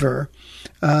 However,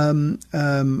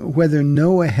 whether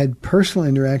Noah had personal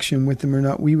interaction with them or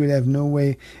not, we would have no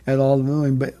way at all of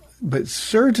knowing. But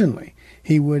certainly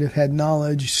he would have had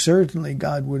knowledge. Certainly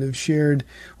God would have shared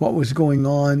what was going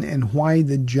on and why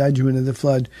the judgment of the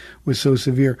flood was so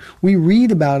severe. We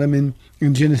read about him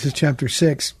in Genesis chapter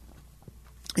 6.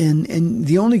 And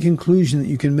the only conclusion that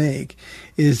you can make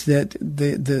is that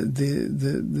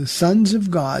the sons of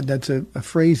God, that's a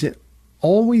phrase that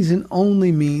always and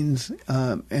only means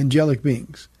angelic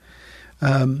beings.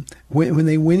 When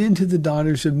they went into the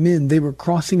daughters of men, they were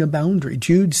crossing a boundary.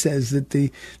 Jude says that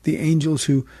the angels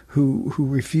who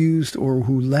refused or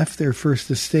who left their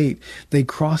first estate, they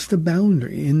crossed a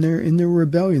boundary in their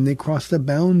rebellion. They crossed a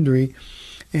boundary.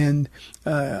 And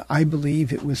I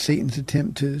believe it was Satan's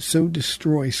attempt to so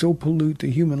destroy, so pollute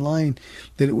the human line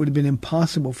that it would have been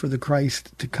impossible for the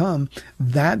Christ to come.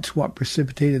 That's what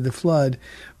precipitated the flood.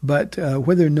 But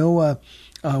whether Noah,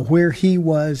 where he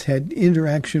was, had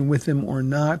interaction with them or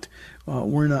not,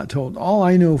 we're not told. All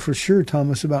I know for sure,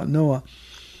 Thomas, about Noah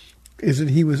is that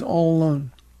he was all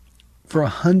alone. For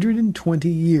 120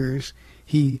 years,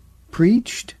 he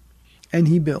preached and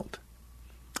he built.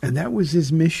 And that was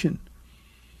his mission.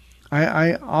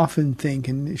 I often think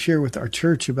and share with our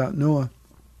church about Noah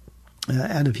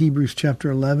out of Hebrews chapter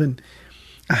 11,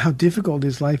 how difficult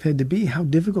his life had to be, how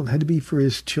difficult it had to be for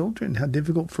his children, how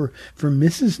difficult for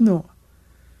Mrs. Noah.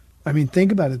 I mean,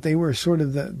 think about it. They were sort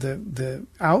of the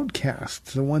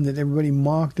outcasts, the one that everybody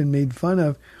mocked and made fun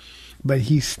of. But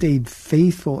he stayed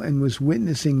faithful and was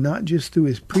witnessing not just through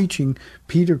his preaching.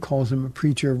 Peter calls him a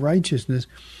preacher of righteousness,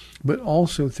 but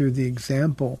also through the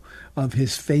example of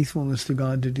his faithfulness to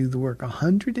God to do the work.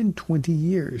 120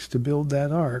 years to build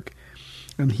that ark,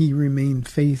 and he remained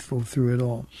faithful through it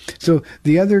all. So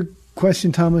the other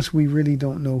question, Thomas, we really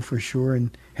don't know for sure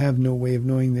and have no way of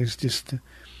knowing. There's just,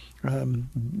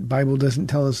 Bible doesn't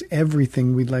tell us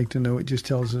everything we'd like to know. It just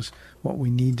tells us what we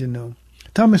need to know.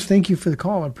 Thomas, thank you for the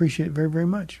call. I appreciate it very, very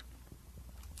much.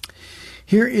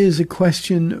 Here is a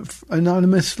question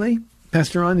anonymously.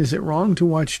 Pastor Ron, is it wrong to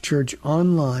watch church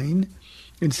online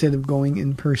instead of going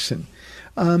in person?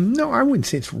 No, I wouldn't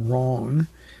say it's wrong.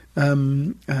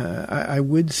 I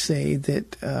would say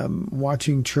that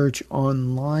watching church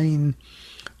online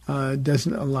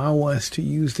doesn't allow us to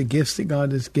use the gifts that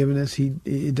God has given us.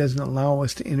 It doesn't allow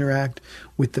us to interact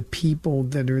with the people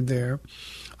that are there.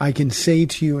 I can say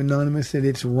to you, Anonymous, that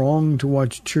it's wrong to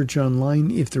watch church online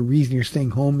if the reason you're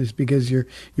staying home is because you're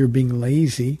being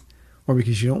lazy, or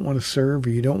because you don't want to serve,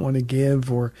 or you don't want to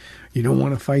give, or you don't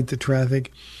want to fight the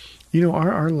traffic. You know,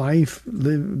 our life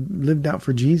lived out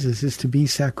for Jesus is to be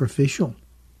sacrificial.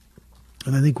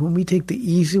 And I think when we take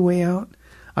the easy way out,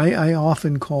 I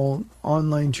often call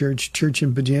online church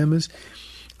in pajamas.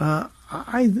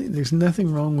 There's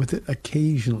nothing wrong with it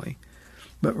occasionally.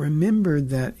 But remember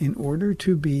that in order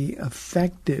to be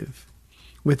effective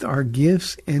with our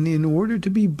gifts and in order to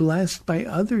be blessed by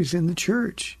others in the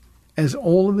church, as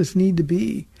all of us need to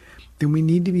be, then we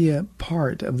need to be a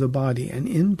part of the body, an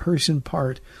in-person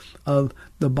part of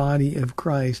the body of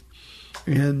Christ.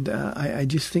 And I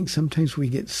just think sometimes we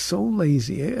get so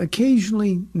lazy.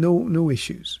 Occasionally, no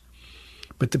issues.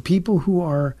 But the people who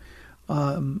are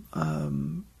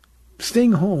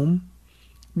staying home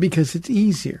because it's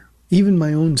easier. Even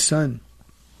my own son,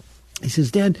 he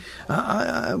says, Dad,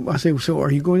 I say, so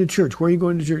are you going to church? Where are you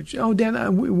going to church? Oh, Dad,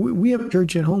 we have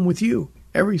church at home with you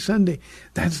every Sunday.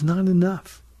 That's not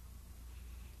enough.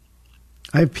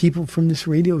 I have people from this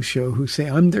radio show who say,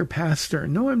 I'm their pastor.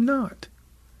 No, I'm not.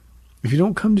 If you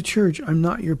don't come to church, I'm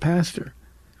not your pastor.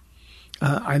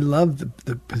 I love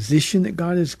the position that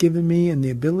God has given me and the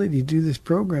ability to do this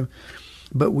program.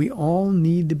 But we all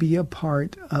need to be a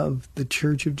part of the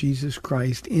Church of Jesus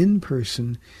Christ in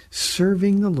person,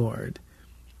 serving the Lord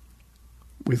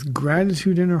with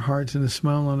gratitude in our hearts and a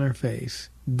smile on our face.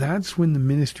 That's when the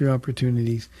ministry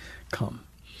opportunities come.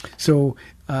 So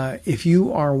if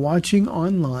you are watching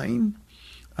online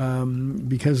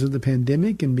because of the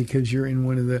pandemic and because you're in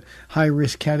one of the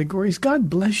high-risk categories, God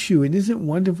bless you. It isn't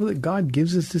wonderful that God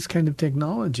gives us this kind of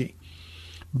technology.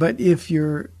 But if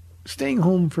you're staying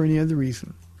home for any other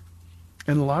reason,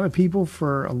 and a lot of people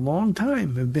for a long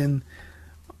time have been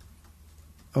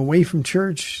away from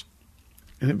church,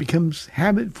 and it becomes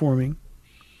habit forming,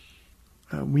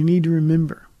 we need to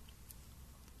remember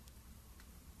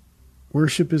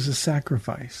worship is a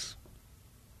sacrifice.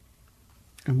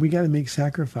 And we got to make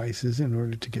sacrifices in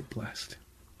order to get blessed.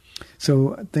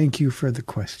 So thank you for the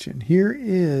question.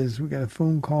 We got a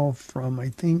phone call from, I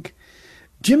think,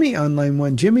 Jimmy on line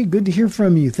one. Jimmy, good to hear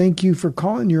from you. Thank you for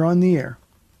calling. You're on the air.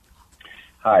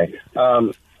 Hi.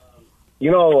 I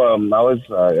was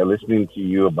listening to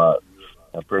you about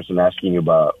a person asking you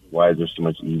about why there's so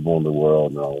much evil in the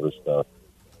world and all this stuff.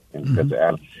 And because of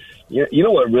Adam. You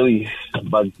know what really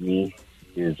bugs me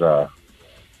is,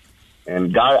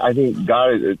 and God, I think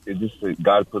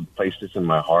God placed this in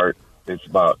my heart. It's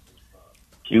about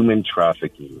human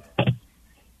trafficking.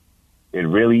 It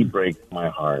really breaks my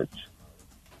heart.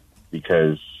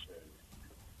 Because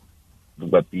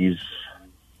what these,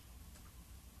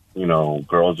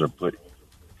 girls are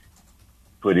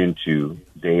put into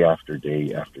day after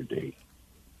day after day.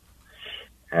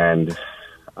 And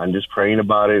I'm just praying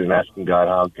about it and asking God,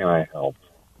 how can I help?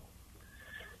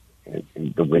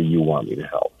 In the way you want me to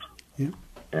help. Yeah.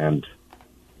 And,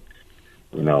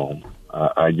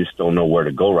 I just don't know where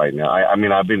to go right now. I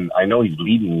know he's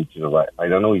leading me to the right. I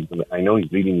know he's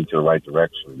leading me to the right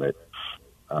direction, but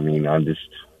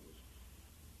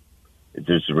it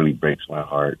just really breaks my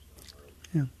heart.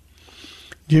 Yeah.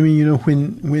 Jimmy,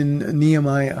 when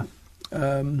Nehemiah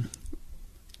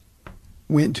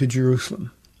went to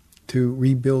Jerusalem to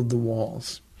rebuild the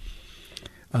walls,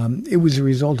 it was a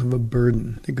result of a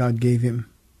burden that God gave him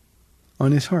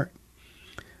on his heart.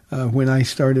 When I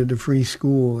started a free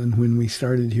school and when we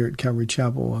started here at Calvary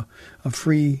Chapel, a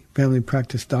free family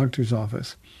practice doctor's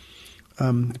office,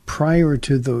 prior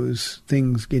to those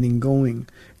things getting going,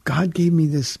 God gave me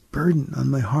this burden on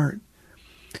my heart.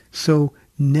 So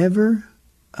never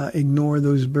ignore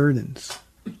those burdens.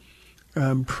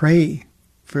 Pray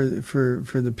for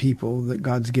the people that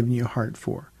God's given you a heart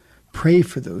for. Pray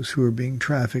for those who are being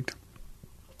trafficked,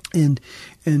 and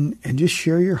just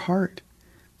share your heart.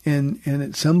 And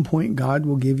at some point, God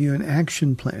will give you an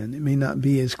action plan. It may not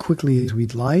be as quickly as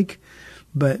we'd like,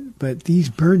 but these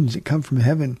burdens that come from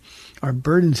heaven are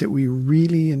burdens that we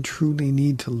really and truly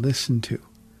need to listen to.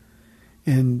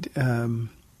 And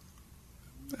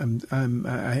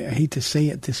I hate to say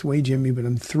it this way, Jimmy, but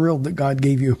I'm thrilled that God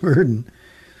gave you a burden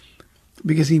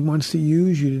because he wants to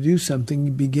use you to do something.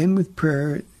 You begin with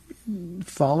prayer,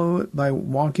 follow it by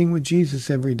walking with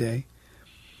Jesus every day,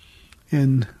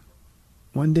 and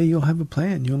one day you'll have a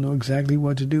plan. You'll know exactly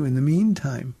what to do. In the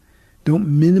meantime,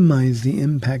 don't minimize the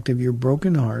impact of your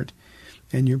broken heart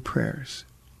and your prayers.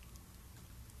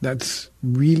 That's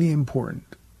really important.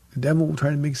 The devil will try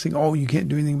to make us think, oh, you can't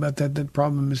do anything about that. That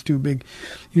problem is too big.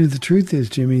 The truth is,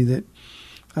 Jimmy, that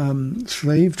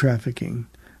slave trafficking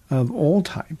of all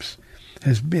types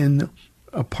has been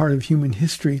a part of human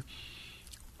history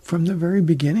from the very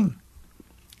beginning.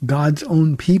 God's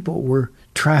own people were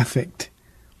trafficked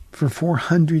for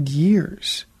 400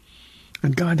 years.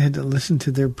 And God had to listen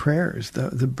to their prayers,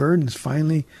 the burdens.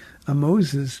 Finally,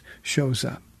 Moses shows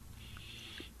up.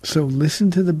 So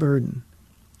listen to the burden.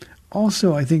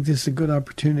 Also, I think this is a good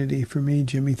opportunity for me,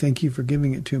 Jimmy. Thank you for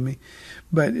giving it to me.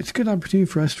 But it's a good opportunity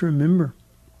for us to remember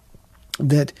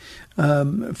that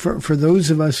for those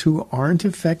of us who aren't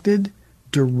affected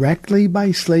directly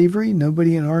by slavery,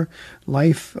 nobody in our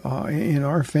life, in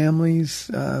our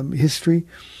family's history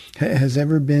has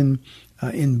ever been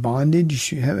in bondage,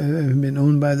 have been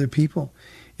owned by other people.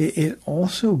 It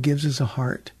also gives us a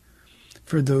heart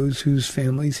for those whose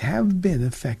families have been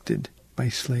affected by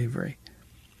slavery.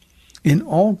 In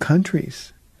all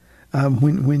countries,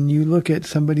 when you look at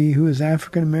somebody who is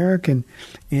African American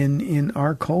in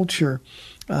our culture,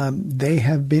 they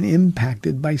have been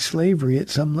impacted by slavery at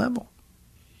some level.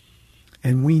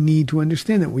 And we need to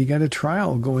understand that we got a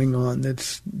trial going on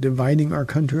that's dividing our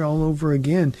country all over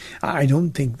again. I don't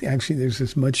think actually there's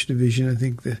as much division. I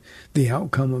think the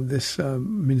outcome of this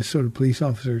Minnesota police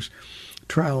officer's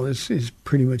trial is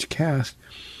pretty much cast.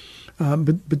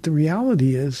 But the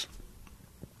reality is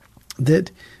that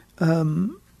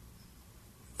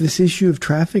this issue of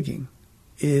trafficking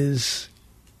is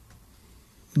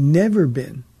never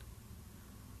been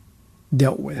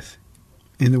dealt with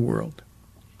in the world.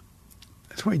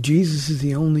 That's why Jesus is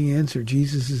the only answer.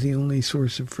 Jesus is the only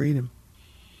source of freedom.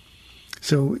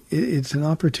 So it's an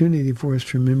opportunity for us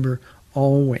to remember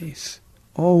always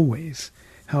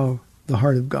how the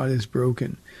heart of God is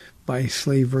broken by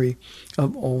slavery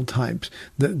of all types.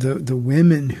 The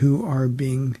women who are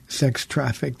being sex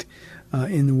trafficked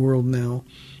in the world now,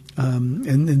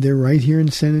 and they're right here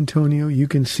in San Antonio. You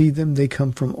can see them. They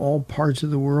come from all parts of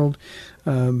the world.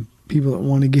 People that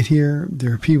want to get here.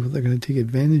 There are people that are going to take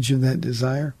advantage of that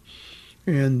desire.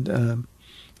 And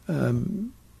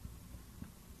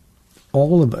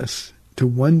all of us, to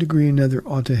one degree or another,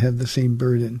 ought to have the same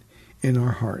burden in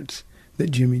our hearts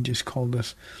that Jimmy just called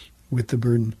us with the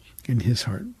burden in his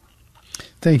heart.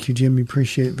 Thank you, Jimmy.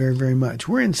 Appreciate it very, very much.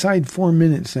 We're inside 4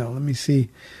 minutes now. Let me see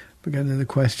if we got another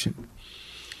question.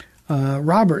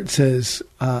 Robert says,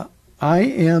 I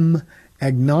am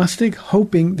agnostic,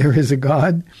 hoping there is a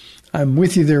God. I'm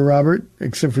with you there, Robert,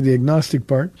 except for the agnostic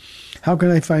part. How can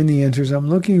I find the answers I'm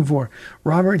looking for?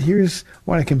 Robert, here's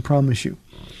what I can promise you.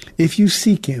 If you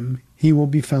seek him, he will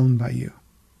be found by you.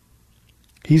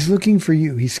 He's looking for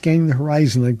you. He's scanning the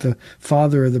horizon like the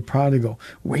father of the prodigal,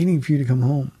 waiting for you to come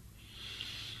home.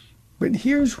 But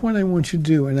here's what I want you to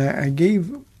do, and I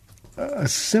gave a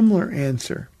similar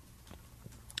answer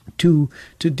to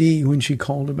Dee when she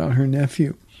called about her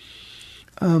nephew.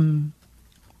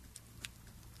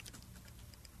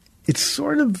 It's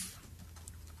sort of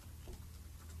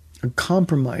a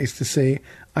compromise to say,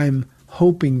 I'm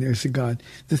hoping there's a God.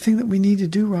 The thing that we need to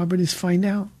do, Robert, is find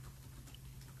out.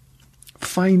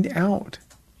 Find out.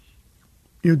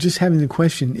 Just having the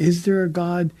question, is there a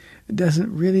God,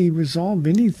 doesn't really resolve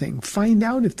anything. Find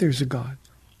out if there's a God.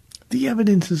 The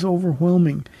evidence is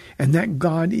overwhelming, and that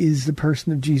God is the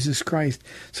person of Jesus Christ.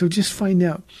 So just find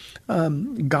out.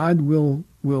 God will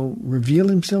reveal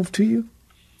himself to you,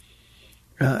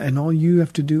 and all you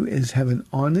have to do is have an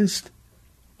honest,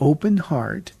 open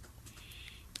heart.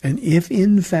 And if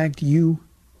in fact you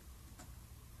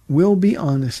will be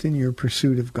honest in your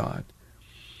pursuit of God,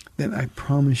 then I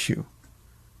promise you,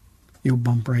 you'll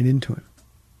bump right into him.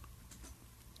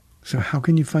 So how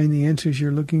can you find the answers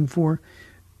you're looking for?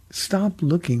 Stop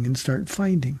looking and start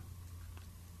finding.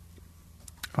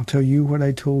 I'll tell you what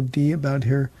I told Dee about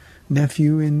her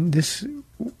nephew in this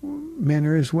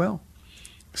manner as well.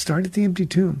 Start at the empty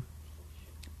tomb.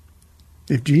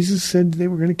 If Jesus said they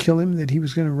were going to kill him, that he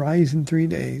was going to rise in 3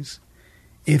 days,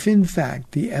 if in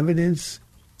fact the evidence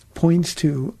points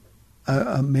to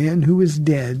a man who is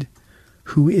dead,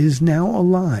 who is now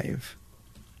alive,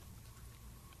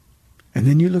 and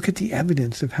then you look at the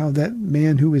evidence of how that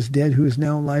man who is dead, who is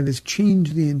now alive, has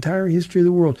changed the entire history of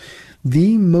the world,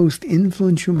 the most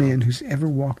influential man who's ever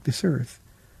walked this earth.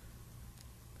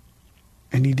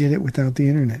 And he did it without the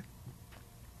internet.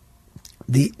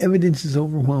 The evidence is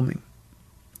overwhelming.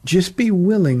 Just be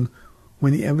willing,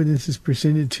 when the evidence is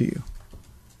presented to you,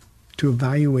 to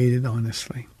evaluate it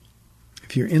honestly.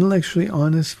 If you're intellectually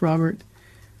honest, Robert,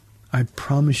 I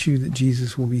promise you that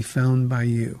Jesus will be found by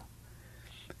you.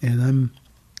 And I'm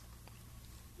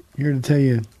here to tell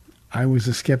you, I was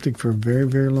a skeptic for a very,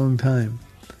 very long time.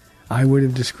 I would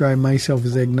have described myself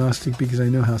as agnostic because I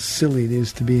know how silly it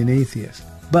is to be an atheist.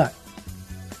 But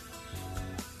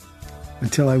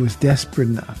until I was desperate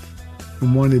enough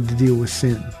and wanted to deal with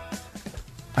sin,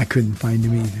 I couldn't find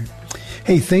him either.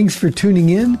 Hey, thanks for tuning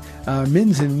in.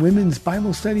 Men's and women's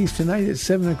Bible studies tonight at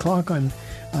 7 o'clock on,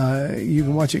 you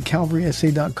can watch at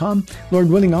calvarysa.com. Lord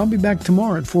willing, I'll be back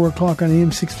tomorrow at 4 o'clock on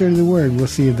AM 630 The Word. We'll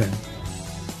see you then.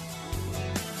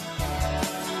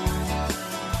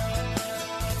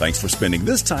 Thanks for spending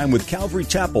this time with Calvary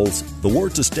Chapel's The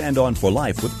Word to Stand On for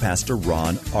Life with Pastor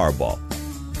Ron Arbaugh.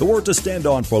 The Word to Stand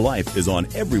On for Life is on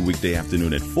every weekday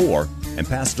afternoon at 4, and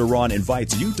Pastor Ron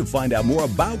invites you to find out more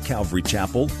about Calvary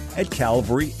Chapel at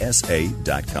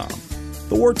calvarysa.com.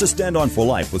 The Word to Stand On for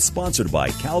Life was sponsored by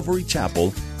Calvary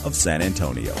Chapel of San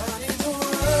Antonio.